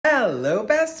Hello,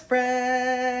 best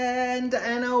friend,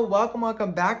 and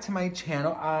welcome back to my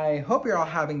channel. I hope you're all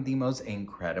having the most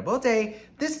incredible day.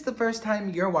 This is the first time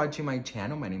you're watching my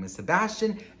channel. My name is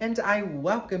Sebastian, and I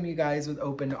welcome you guys with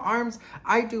open arms.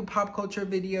 I do pop culture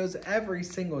videos every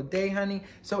single day, honey.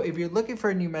 So if you're looking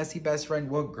for a new messy best friend,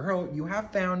 well, girl, you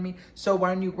have found me. So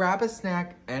why don't you grab a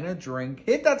snack and a drink,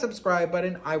 hit that subscribe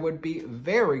button. I would be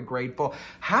very grateful.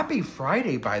 Happy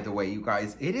Friday, by the way, you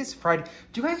guys. It is Friday.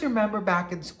 Do you guys remember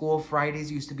back in school,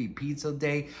 Fridays used to be pizza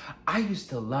day? I used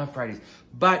to love Fridays.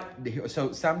 But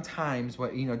so sometimes,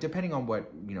 what, you know, depending on what,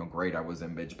 you know, grade I was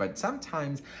in, bitch, but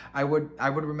sometimes I would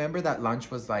remember that lunch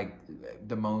was like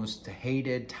the most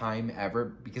hated time ever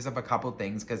because of a couple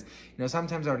things. Because, you know,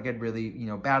 sometimes I would get really, you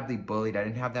know, badly bullied. I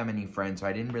didn't have that many friends, so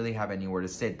I didn't really have anywhere to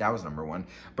sit. That was number one.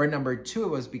 But number two, it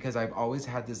was because I've always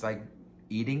had this like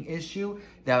eating issue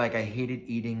that like I hated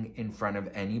eating in front of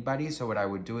anybody. So what I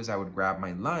would do is I would grab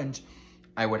my lunch,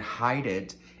 I would hide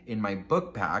it in my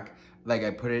book pack. Like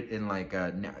I put it in like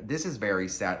a, this is very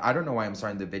sad. I don't know why I'm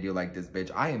starting the video like this,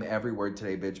 bitch. I am every word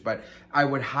today, bitch. But I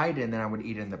would hide it and then I would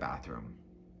eat it in the bathroom.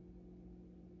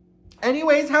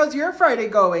 Anyways, how's your Friday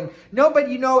going? No, but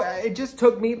you know, it just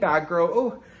took me back, girl.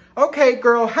 Oh, okay,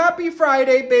 girl. Happy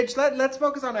Friday, bitch. Let's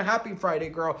focus on a happy Friday,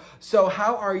 girl. So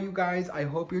how are you guys? I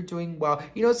hope you're doing well.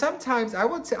 You know, sometimes I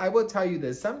will tell you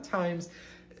this. Sometimes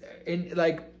in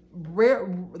like rare,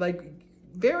 like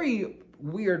very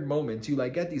weird moments, you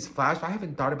like get these flashbacks. I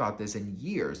haven't thought about this in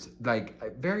years.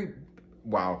 Like very,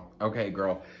 wow. Okay,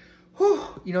 girl. Whew.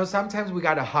 You know, sometimes we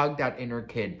gotta hug that inner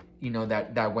kid, you know,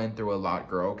 that went through a lot,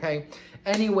 girl, okay?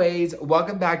 Anyways,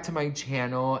 welcome back to my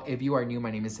channel. If you are new,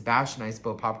 my name is Sebastian. I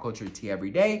spill pop culture tea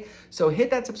every day. So hit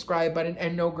that subscribe button.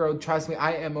 And no, girl, trust me,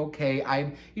 I am okay.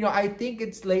 You know, I think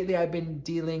it's lately I've been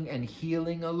dealing and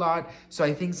healing a lot. So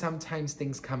I think sometimes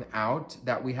things come out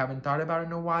that we haven't thought about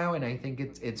in a while. And I think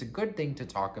it's a good thing to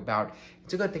talk about.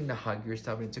 It's a good thing to hug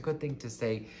yourself. And it's a good thing to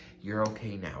say, you're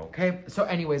okay now, okay? So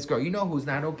anyways, girl, you know who's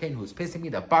not okay and who's pissing me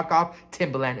the fuck off?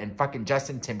 Timberland and fucking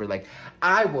Justin Timberlake.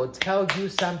 I will tell you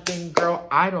something, girl.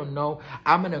 I don't know.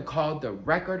 I'm gonna call the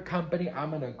record company.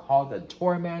 I'm gonna call the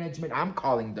tour management. I'm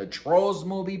calling the Trolls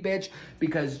movie, bitch.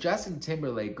 Because Justin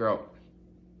Timberlake, girl,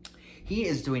 he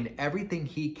is doing everything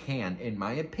he can, in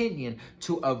my opinion,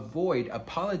 to avoid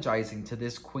apologizing to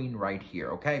this queen right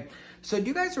here, okay? So do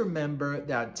you guys remember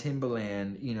that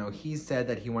Timberland, you know, he said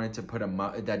that he wanted to put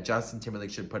that Justin Timberlake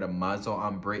should put a muzzle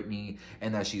on Britney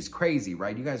and that she's crazy,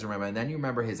 right? You guys remember? And then you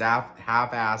remember his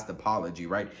half-assed apology,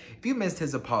 right? If you missed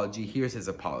his apology, here's his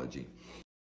apology.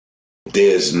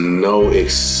 There's no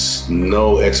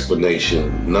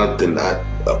explanation, nothing. I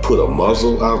put a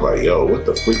muzzle. I was like, yo, what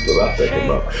the freak was I thinking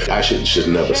about? I should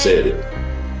never said it.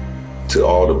 To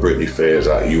all the Britney fans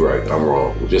out, you right, I'm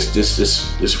wrong.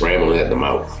 Just rambling at the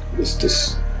mouth.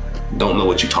 Just don't know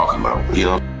what you're talking about, you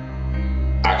know?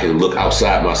 I can look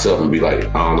outside myself and be like,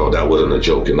 I don't know, that wasn't a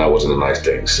joke and that wasn't a nice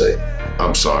thing to say.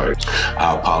 I'm sorry.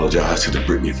 I apologize to the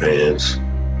Britney fans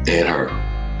and her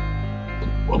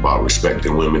about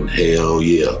respecting women. Hell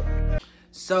yeah.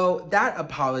 So that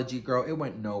apology, girl, it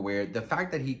went nowhere. The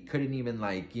fact that he couldn't even,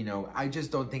 like, you know, I just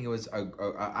don't think it was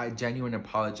a genuine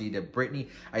apology to Britney.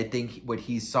 I think what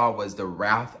he saw was the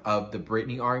wrath of the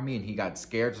Britney army and he got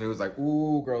scared. So he was like,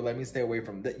 ooh, girl, let me stay away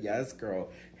from that. Yes, girl.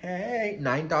 Hey,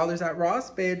 $9 at Ross,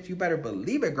 bitch. You better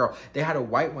believe it, girl. They had a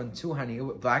white one too, honey. It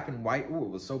was black and white. Ooh, it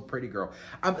was so pretty, girl.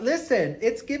 Listen,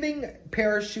 it's giving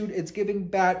Parachute. It's giving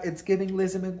Bat. It's giving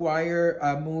Lizzie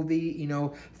McGuire movie. You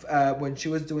know, when she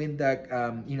was doing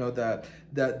the, you know,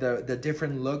 the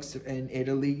different looks in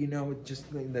Italy. You know,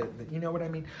 just the you know what I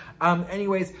mean.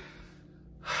 Anyways,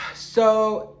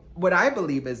 so what I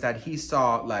believe is that he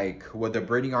saw like what the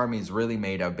Britney army is really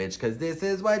made of, bitch. Because this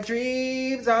is what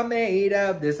dreams are made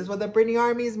of. This is what the Britney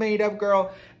army is made of,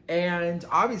 girl. And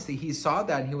obviously he saw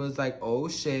that and he was like, oh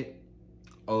shit,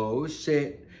 oh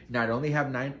shit. Not only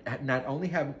have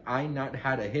I not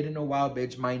had a hit in a while,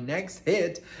 bitch. My next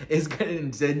hit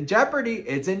it's in jeopardy.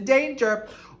 It's in danger.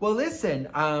 Well, listen,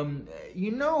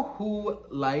 you know who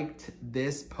liked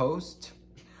this post?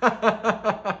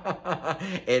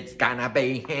 It's gonna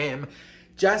be him.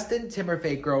 Justin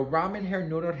Timberlake, girl. Ramen hair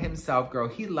noodle himself, girl.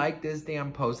 He liked this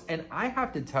damn post. And I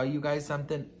have to tell you guys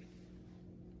something.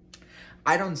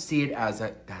 I don't see it as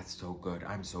a, that's so good.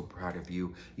 I'm so proud of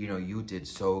you. You know, you did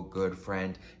so good,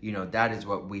 friend. You know, that is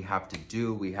what we have to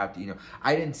do. We have to, you know,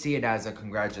 I didn't see it as a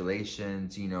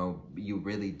congratulations. You know, you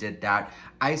really did that.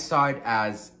 I saw it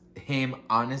as him,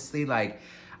 honestly, like,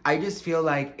 I just feel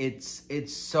like it's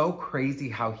so crazy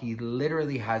how he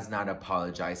literally has not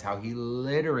apologized, how he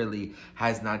literally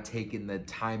has not taken the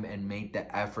time and made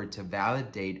the effort to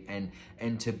validate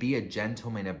and to be a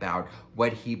gentleman about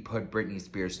what he put Britney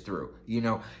Spears through. You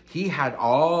know, he had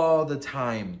all the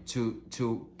time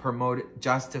to promote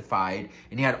Justified,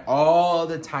 and he had all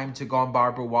the time to go on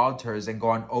Barbara Walters and go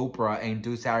on Oprah and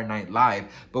do Saturday Night Live.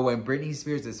 But when Britney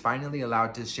Spears is finally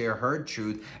allowed to share her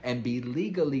truth and be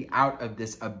legally out of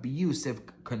this abusive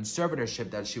conservatorship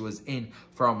that she was in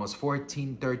for almost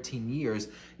 14, 13 years,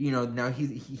 you know, now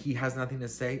he has nothing to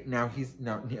say. Now he's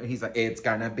like, it's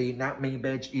gonna be not me,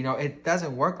 bitch. You know, it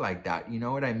doesn't work like that. You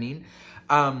know what I mean?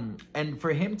 And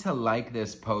for him to like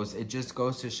this post, it just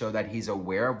goes to show that he's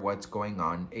aware of what's going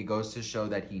on. It goes to show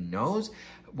that he knows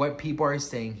what people are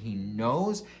saying. He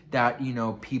knows that, you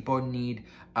know, people need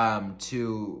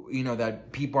to, you know,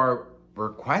 that people are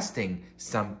requesting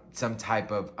some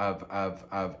type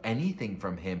of anything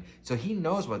from him. So he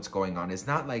knows what's going on. It's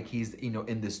not like he's, you know,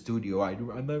 in the studio.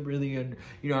 I'm not really in,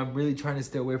 you know, I'm really trying to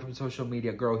stay away from social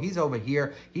media. Girl, he's over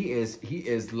here. He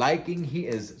is liking, he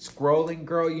is scrolling,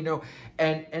 girl, you know.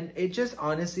 And it just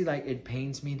honestly, like, it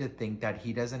pains me to think that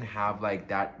he doesn't have like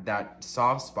that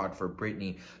soft spot for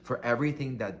Britney, for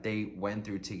everything that they went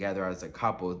through together as a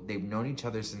couple. They've known each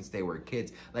other since they were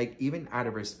kids. Like, even out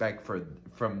of respect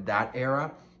from that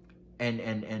era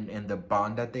and the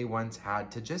bond that they once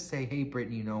had, to just say, hey,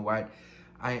 Britney, you know what?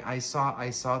 I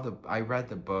read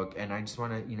the book, and I just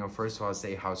want to, you know, first of all,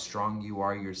 say how strong you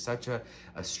are. You're such a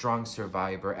strong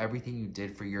survivor. Everything you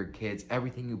did for your kids,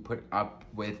 everything you put up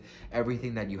with,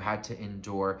 everything that you had to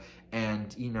endure.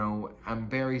 And, you know, I'm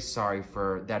very sorry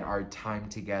for that our time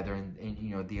together and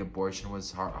you know, the abortion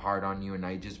was hard on you. And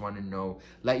I just want to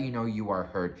let you know you are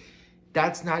hurt.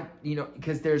 That's not, you know,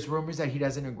 because there's rumors that he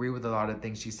doesn't agree with a lot of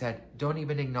things she said. Don't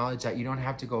even acknowledge that. You don't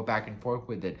have to go back and forth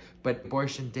with it. But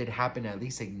abortion did happen. At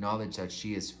least acknowledge that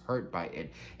she is hurt by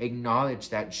it. Acknowledge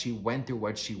that she went through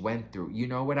what she went through. You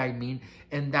know what I mean?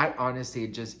 And that, honestly,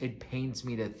 it pains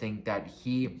me to think that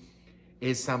he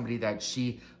is somebody that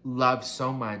she loves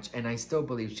so much. And I still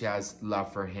believe she has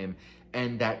love for him.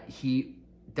 And that he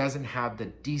doesn't have the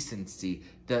decency,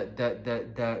 the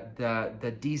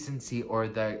decency, or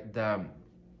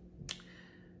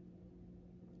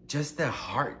just the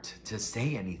heart to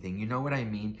say anything. You know what I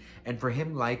mean? And for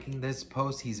him liking this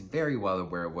post, he's very well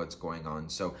aware of what's going on.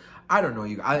 So I don't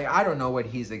know, I don't know what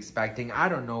he's expecting. I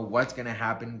don't know what's gonna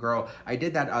happen, girl. I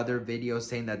did that other video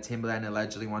saying that Timberlake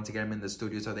allegedly wants to get him in the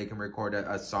studio so they can record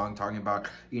a song talking about,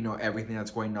 you know, everything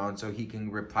that's going on, so he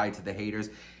can reply to the haters.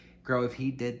 Girl, if he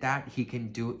did that, he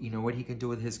can do, you know what he can do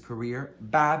with his career?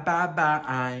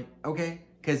 Bye. Okay?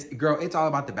 Because, girl, it's all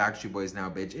about the Backstreet Boys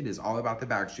now, bitch. It is all about the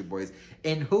Backstreet Boys.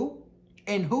 In who?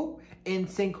 In who? In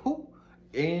sync who?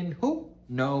 In who?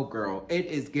 No, girl. It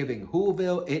is giving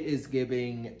Whoville. It is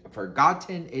giving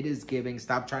Forgotten. It is giving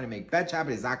Stop Trying to Make Fetch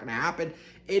Happen. It's not going to happen.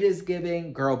 It is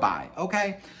giving girl bye.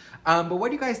 Okay? But what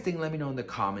do you guys think? Let me know in the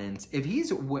comments. If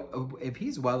he's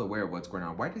well aware of what's going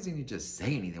on, why doesn't he just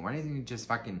say anything? Why doesn't he just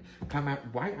fucking come out?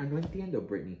 Why? No entiendo,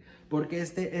 Britney. Porque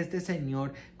este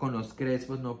señor con los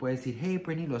crespos no puede decir, hey,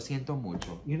 Britney, lo siento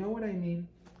mucho. You know what I mean?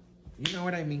 You know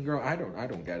what I mean, girl? I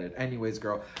don't get it. Anyways,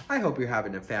 girl, I hope you're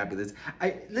having a fabulous...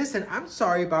 Listen, I'm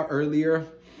sorry about earlier.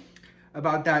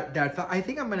 About that I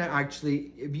think I'm gonna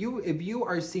actually, if you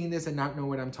are seeing this and not know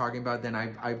what I'm talking about, then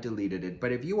I've deleted it.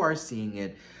 But if you are seeing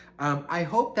it, I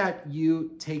hope that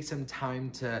you take some time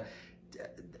to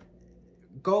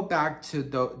go back to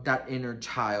that inner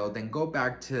child, and go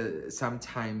back to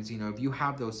sometimes, you know, if you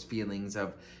have those feelings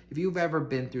of, if you've ever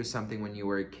been through something when you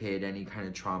were a kid, any kind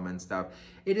of trauma and stuff,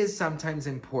 it is sometimes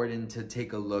important to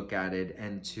take a look at it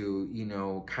and to, you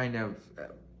know, kind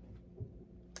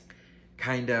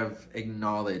of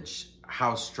acknowledge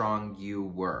how strong you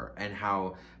were and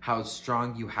how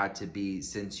strong you had to be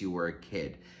since you were a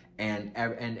kid,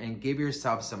 and give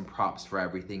yourself some props for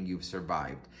everything you've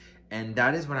survived. And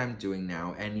that is what I'm doing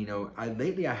now. And, you know,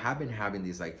 lately I have been having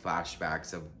these like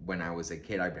flashbacks of when I was a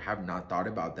kid. I have not thought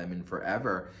about them in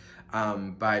forever.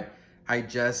 But I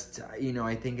just, you know,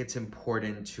 I think it's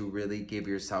important to really give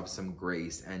yourself some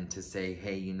grace and to say,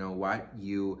 hey, you know what,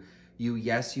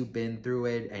 yes, you've been through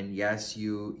it, and yes,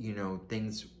 you know,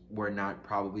 things were not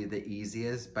probably the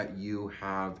easiest, but you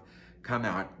have come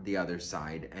out the other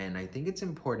side. And I think it's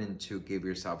important to give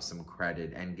yourself some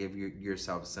credit and give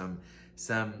yourself some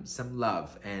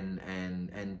love,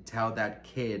 and tell that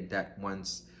kid that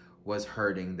once was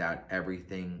hurting that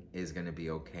everything is gonna be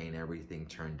okay and everything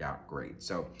turned out great.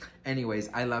 So anyways,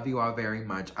 I love you all very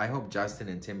much. I hope Justin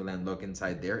and Timberland look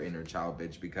inside their inner child,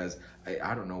 bitch, because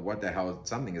I don't know what the hell,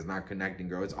 something is not connecting,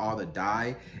 girl. It's all the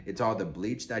dye, it's all the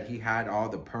bleach that he had, all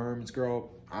the perms, girl.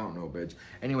 I don't know, bitch.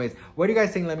 Anyways, what do you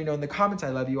guys think? Let me know in the comments. I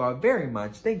love you all very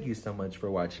much. Thank you so much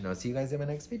for watching. I'll see you guys in my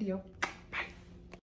next video.